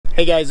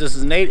Hey guys, this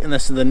is Nate and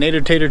this is the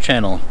Nader Tater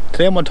channel.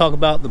 Today I'm going to talk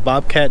about the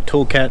Bobcat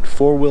Toolcat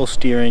 4-wheel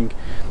steering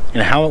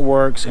and how it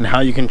works and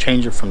how you can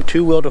change it from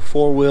 2-wheel to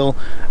 4-wheel,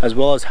 as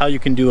well as how you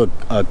can do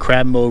a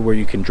crab mode where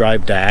you can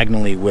drive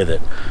diagonally with it.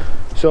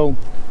 So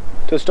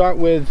to start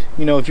with,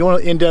 if you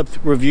want an in-depth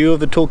review of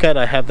the Toolcat,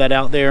 I have that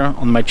out there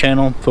on my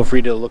channel. Feel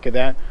free to look at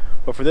that.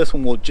 But for this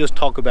one, we'll just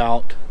talk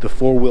about the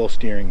 4-wheel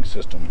steering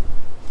system.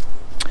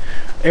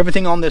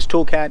 Everything on this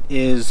Toolcat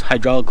is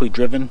hydraulically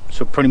driven,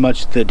 so pretty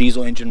much the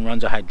diesel engine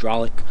runs a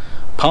hydraulic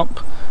pump,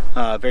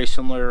 very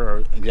similar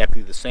or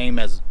exactly the same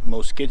as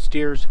most skid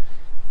steers.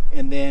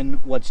 And then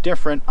what's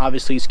different,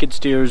 obviously skid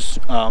steers,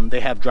 they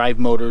have drive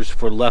motors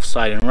for left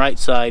side and right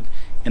side,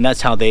 and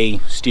that's how they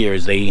steer.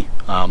 They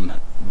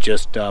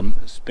just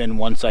spin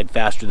one side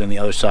faster than the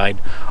other side,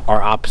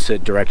 or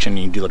opposite direction,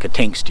 and you do like a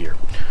tank steer.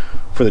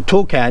 For the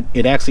Toolcat,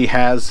 it actually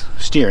has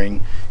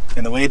steering,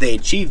 and the way they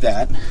achieve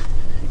that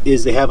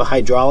is they have a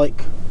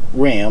hydraulic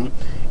ram,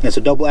 and it's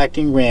a double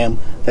acting ram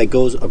that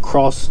goes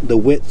across the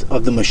width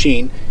of the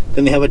machine.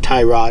 Then they have a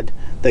tie rod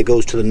that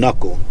goes to the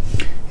knuckle,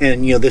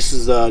 and this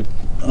is a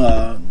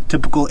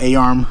typical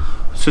A-arm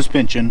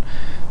suspension,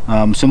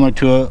 similar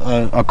to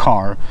a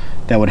car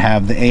that would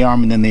have the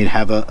A-arm, and then they'd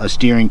have a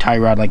steering tie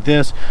rod like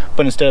this,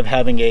 but instead of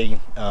having a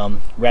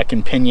rack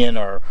and pinion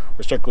or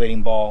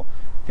circulating ball,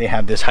 they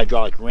have this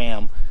hydraulic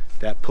ram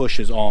that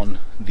pushes on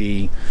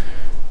the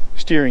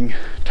steering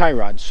tie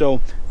rod.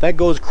 So that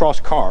goes across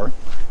car,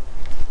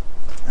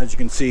 as you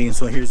can see.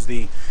 So here's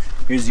the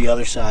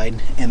other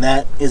side, and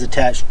that is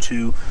attached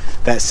to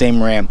that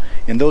same ram,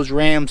 and those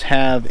rams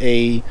have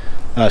a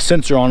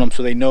sensor on them,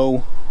 so they know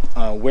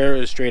where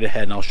is straight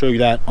ahead, and I'll show you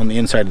that on the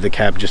inside of the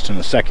cab just in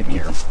a second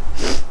here.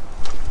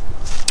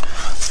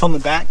 On the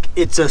back,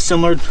 it's a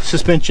similar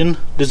suspension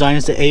design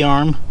as the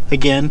A-arm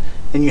again,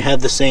 and you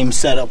have the same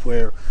setup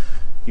where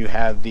you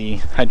have the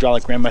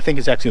hydraulic ram. I think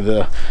it's actually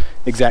the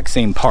exact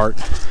same part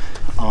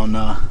on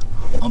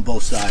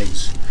both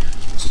sides.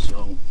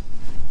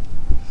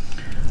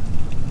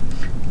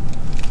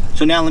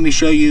 So now let me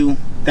show you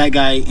that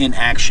guy in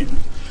action.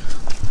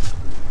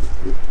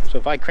 So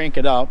if I crank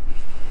it up,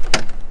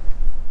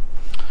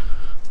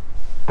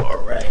 all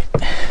right,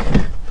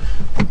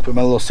 put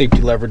my little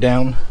safety lever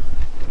down.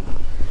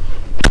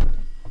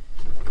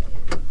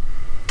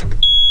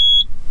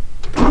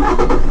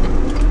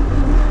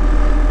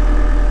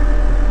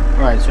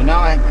 Alright, so now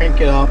I crank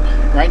it up.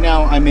 Right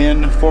now I'm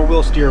in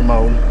 4-wheel steer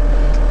mode.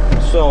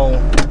 So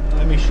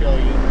let me show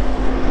you.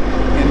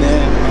 And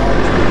then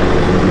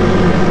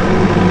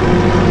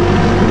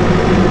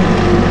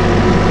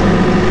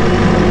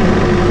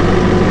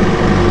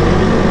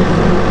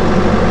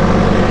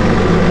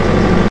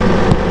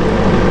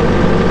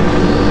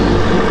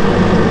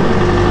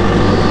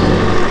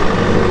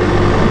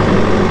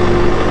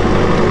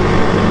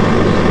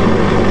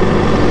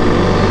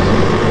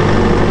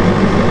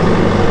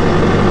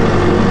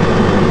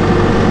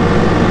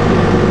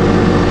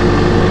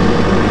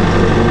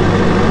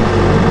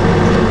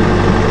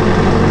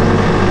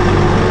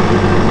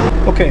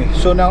okay,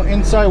 so now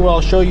inside what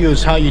I'll show you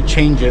is how you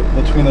change it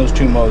between those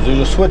two modes. There's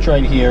a switch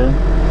right here,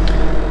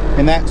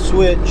 and that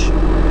switch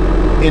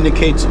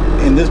indicates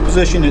in this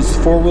position is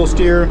 4-wheel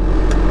steer,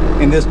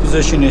 in this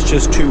position is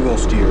just 2-wheel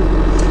steer.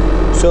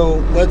 So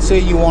let's say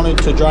you wanted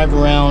to drive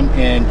around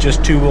and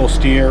just 2-wheel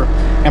steer,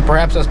 and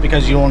perhaps that's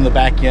because you don't want the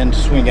back end to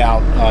swing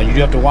out. You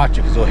do have to watch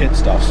it because it'll hit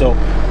stuff. So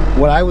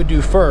what I would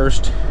do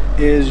first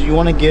is you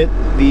want to get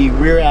the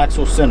rear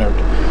axle centered.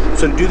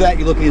 So to do that,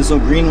 you look at these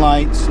little green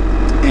lights,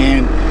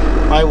 and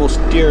I will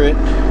steer it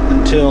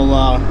until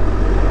let's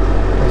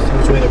see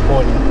which way they're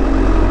pointing.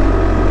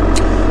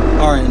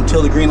 Alright,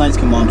 until the green lights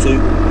come on. So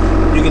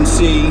you can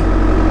see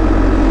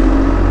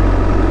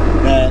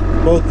that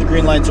both the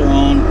green lights are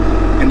on,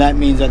 and that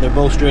means that they're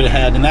both straight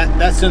ahead. And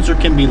that sensor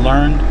can be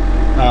learned,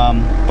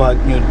 but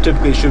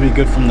typically it should be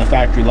good from the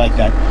factory like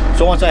that.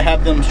 So once I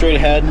have them straight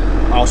ahead,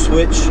 I'll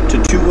switch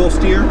to 2-wheel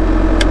steer,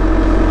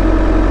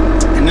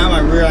 and now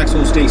my rear axle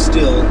will stay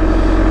still,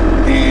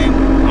 and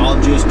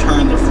I'll just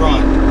turn the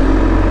front.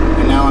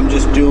 And now I'm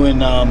just doing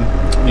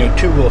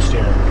 2-wheel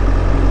steer.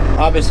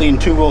 Obviously in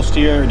 2-wheel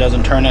steer it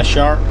doesn't turn as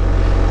sharp,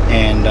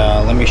 and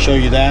let me show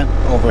you that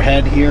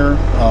overhead here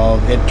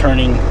of it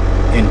turning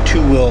in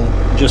 2-wheel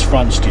just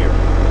front steer.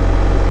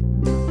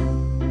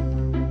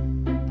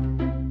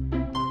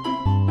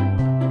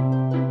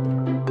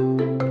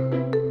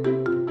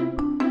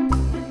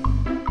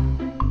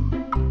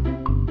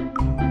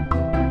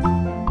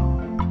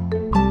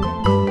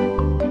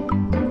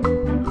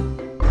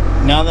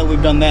 Now that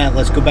we've done that,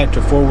 let's go back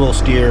to 4-wheel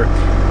steer.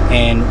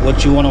 And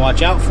what you want to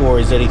watch out for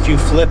is that if you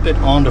flip it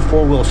onto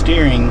 4-wheel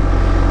steering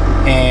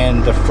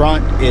and the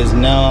front is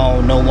now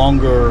no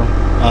longer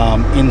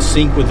in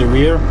sync with the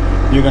rear,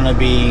 you're going to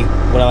be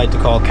what I like to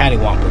call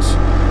cattywampus.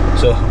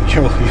 So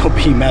you'll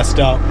be messed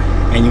up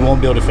and you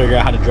won't be able to figure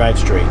out how to drive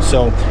straight.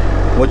 So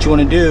what you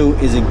want to do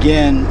is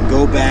again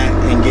go back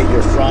and get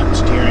your front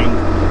steering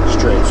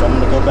straight. So I'm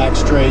going to go back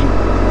straight.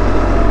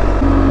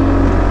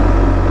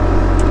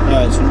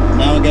 Alright, so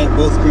now I got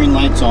both green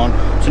lights on.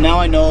 So now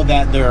I know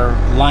that they're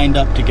lined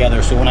up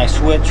together. So when I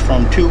switch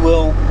from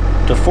 2-wheel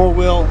to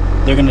 4-wheel,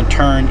 they're going to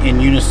turn in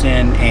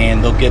unison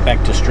and they'll get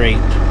back to straight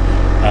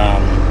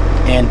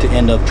end to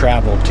end of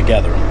travel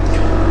together.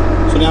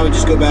 So now we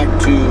just go back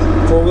to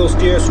 4-wheel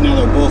steer. So now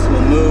they both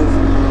will move.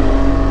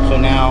 So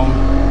now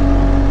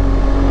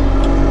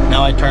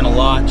I turn a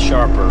lot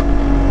sharper.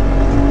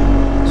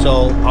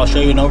 So I'll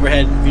show you an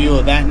overhead view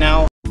of that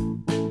now.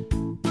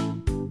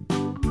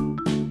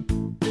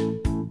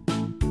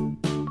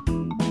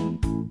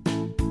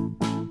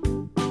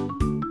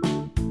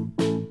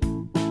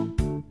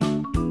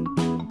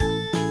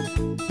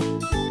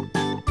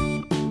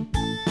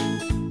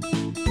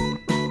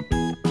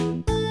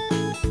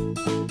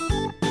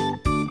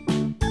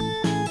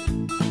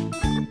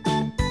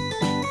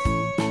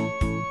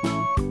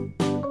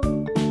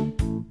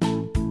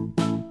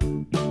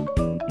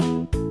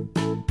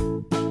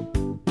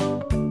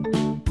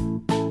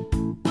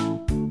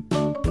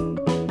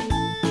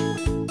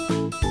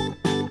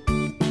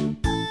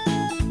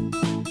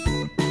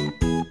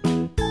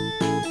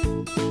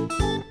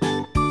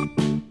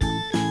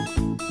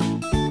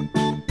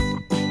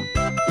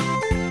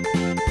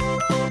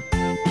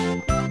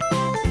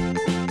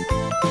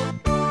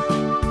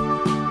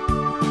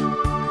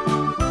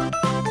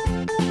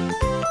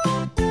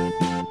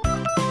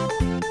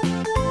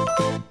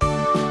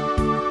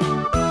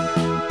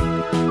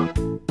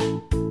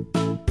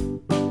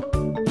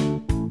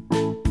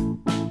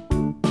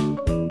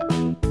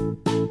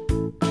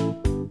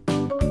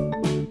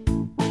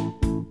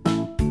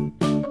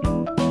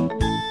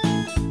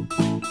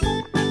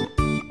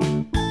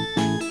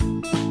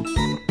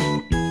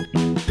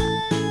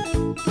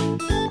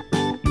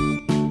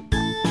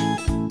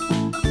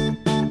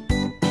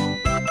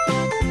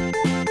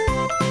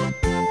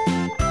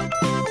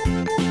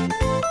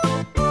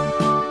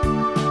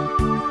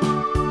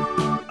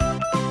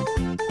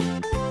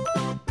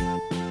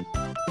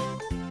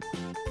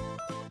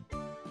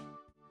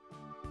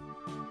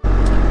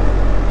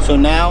 So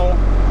now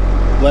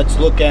let's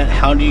look at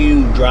how do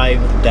you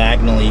drive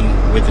diagonally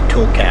with the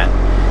Toolcat.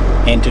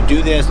 And to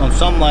do this on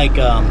some like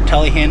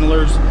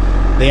telehandlers,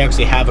 they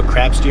actually have a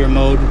crab steer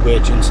mode,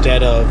 which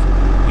instead of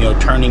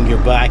turning your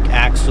back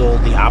axle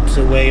the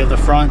opposite way of the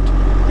front,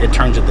 it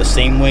turns it the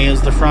same way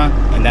as the front,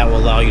 and that will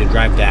allow you to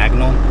drive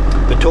diagonal.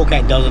 The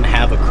Toolcat doesn't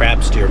have a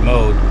crab steer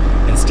mode.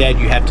 Instead,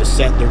 you have to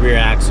set the rear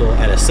axle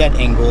at a set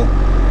angle,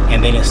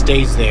 and then it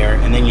stays there,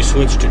 and then you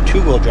switch to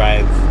two-wheel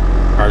drive,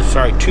 or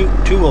sorry,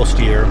 two-wheel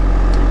steer,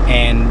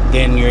 and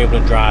then you're able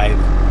to drive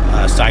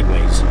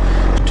sideways.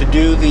 To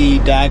do the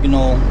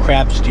diagonal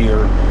crab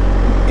steer,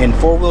 in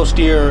four-wheel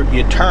steer,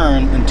 you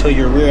turn until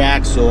your rear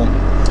axle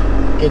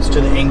gets to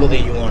the angle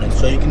that you want it.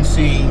 So you can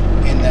see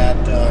in that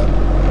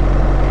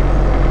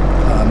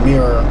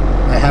mirror,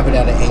 I have it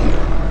at an angle.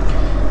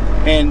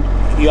 And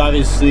you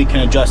obviously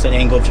can adjust that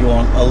angle if you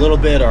want a little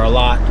bit or a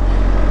lot.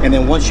 And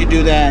then once you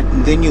do that,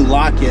 then you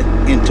lock it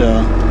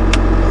into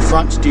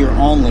front steer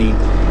only.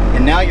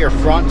 And now your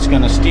front's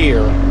gonna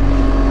steer,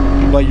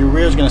 but your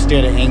rear's gonna stay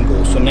at an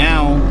angle. So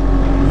now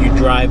you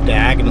drive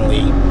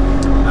diagonally,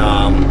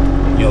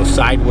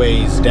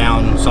 sideways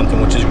down something,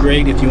 which is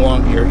great if you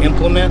want your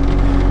implement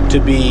to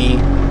be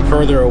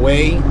further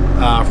away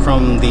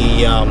from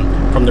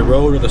the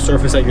road or the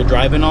surface that you're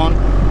driving on,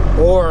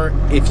 or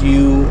if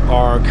you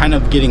are kind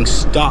of getting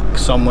stuck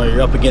somewhere,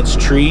 you're up against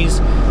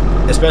trees.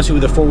 Especially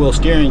with the four-wheel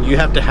steering, you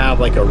have to have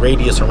like a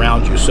radius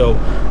around you. So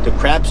the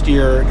crab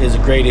steer is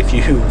great if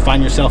you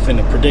find yourself in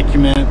a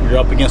predicament, you're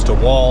up against a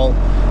wall,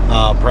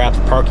 perhaps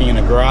parking in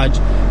a garage.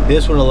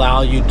 This would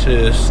allow you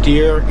to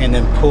steer and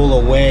then pull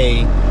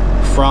away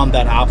from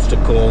that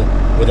obstacle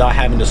without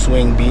having to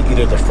swing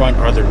either the front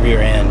or the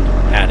rear end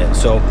at it.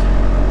 So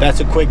that's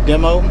a quick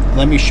demo.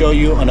 Let me show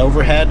you an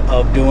overhead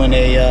of doing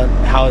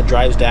how it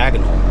drives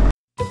diagonal.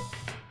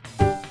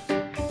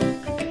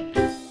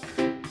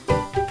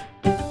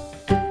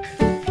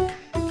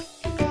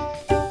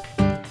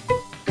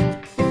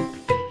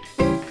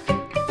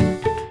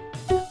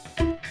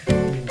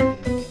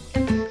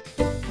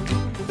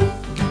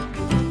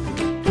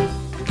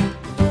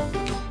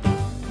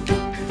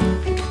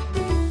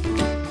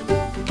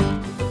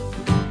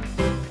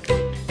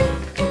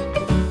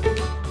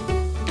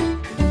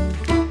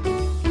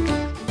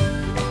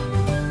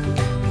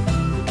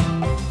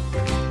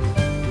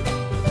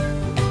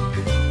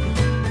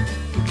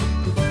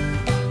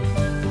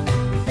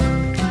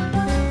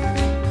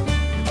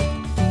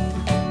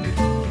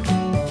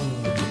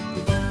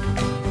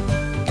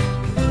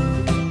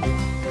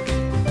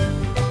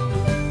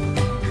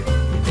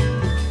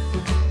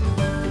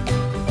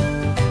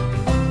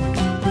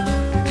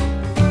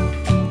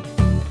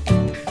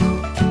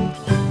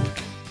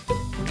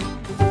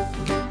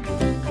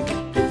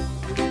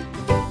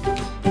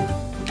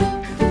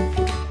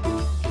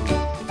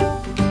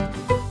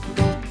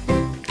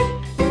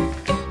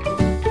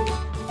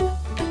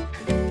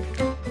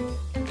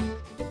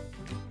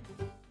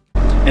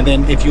 And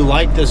then if you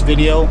like this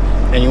video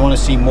and you want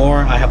to see more,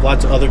 I have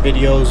lots of other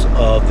videos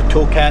of the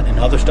Toolcat and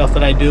other stuff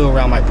that I do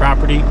around my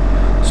property.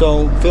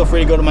 So feel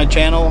free to go to my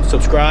channel,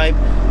 subscribe,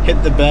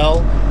 hit the bell,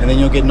 and then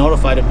you'll get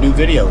notified of new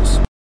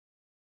videos.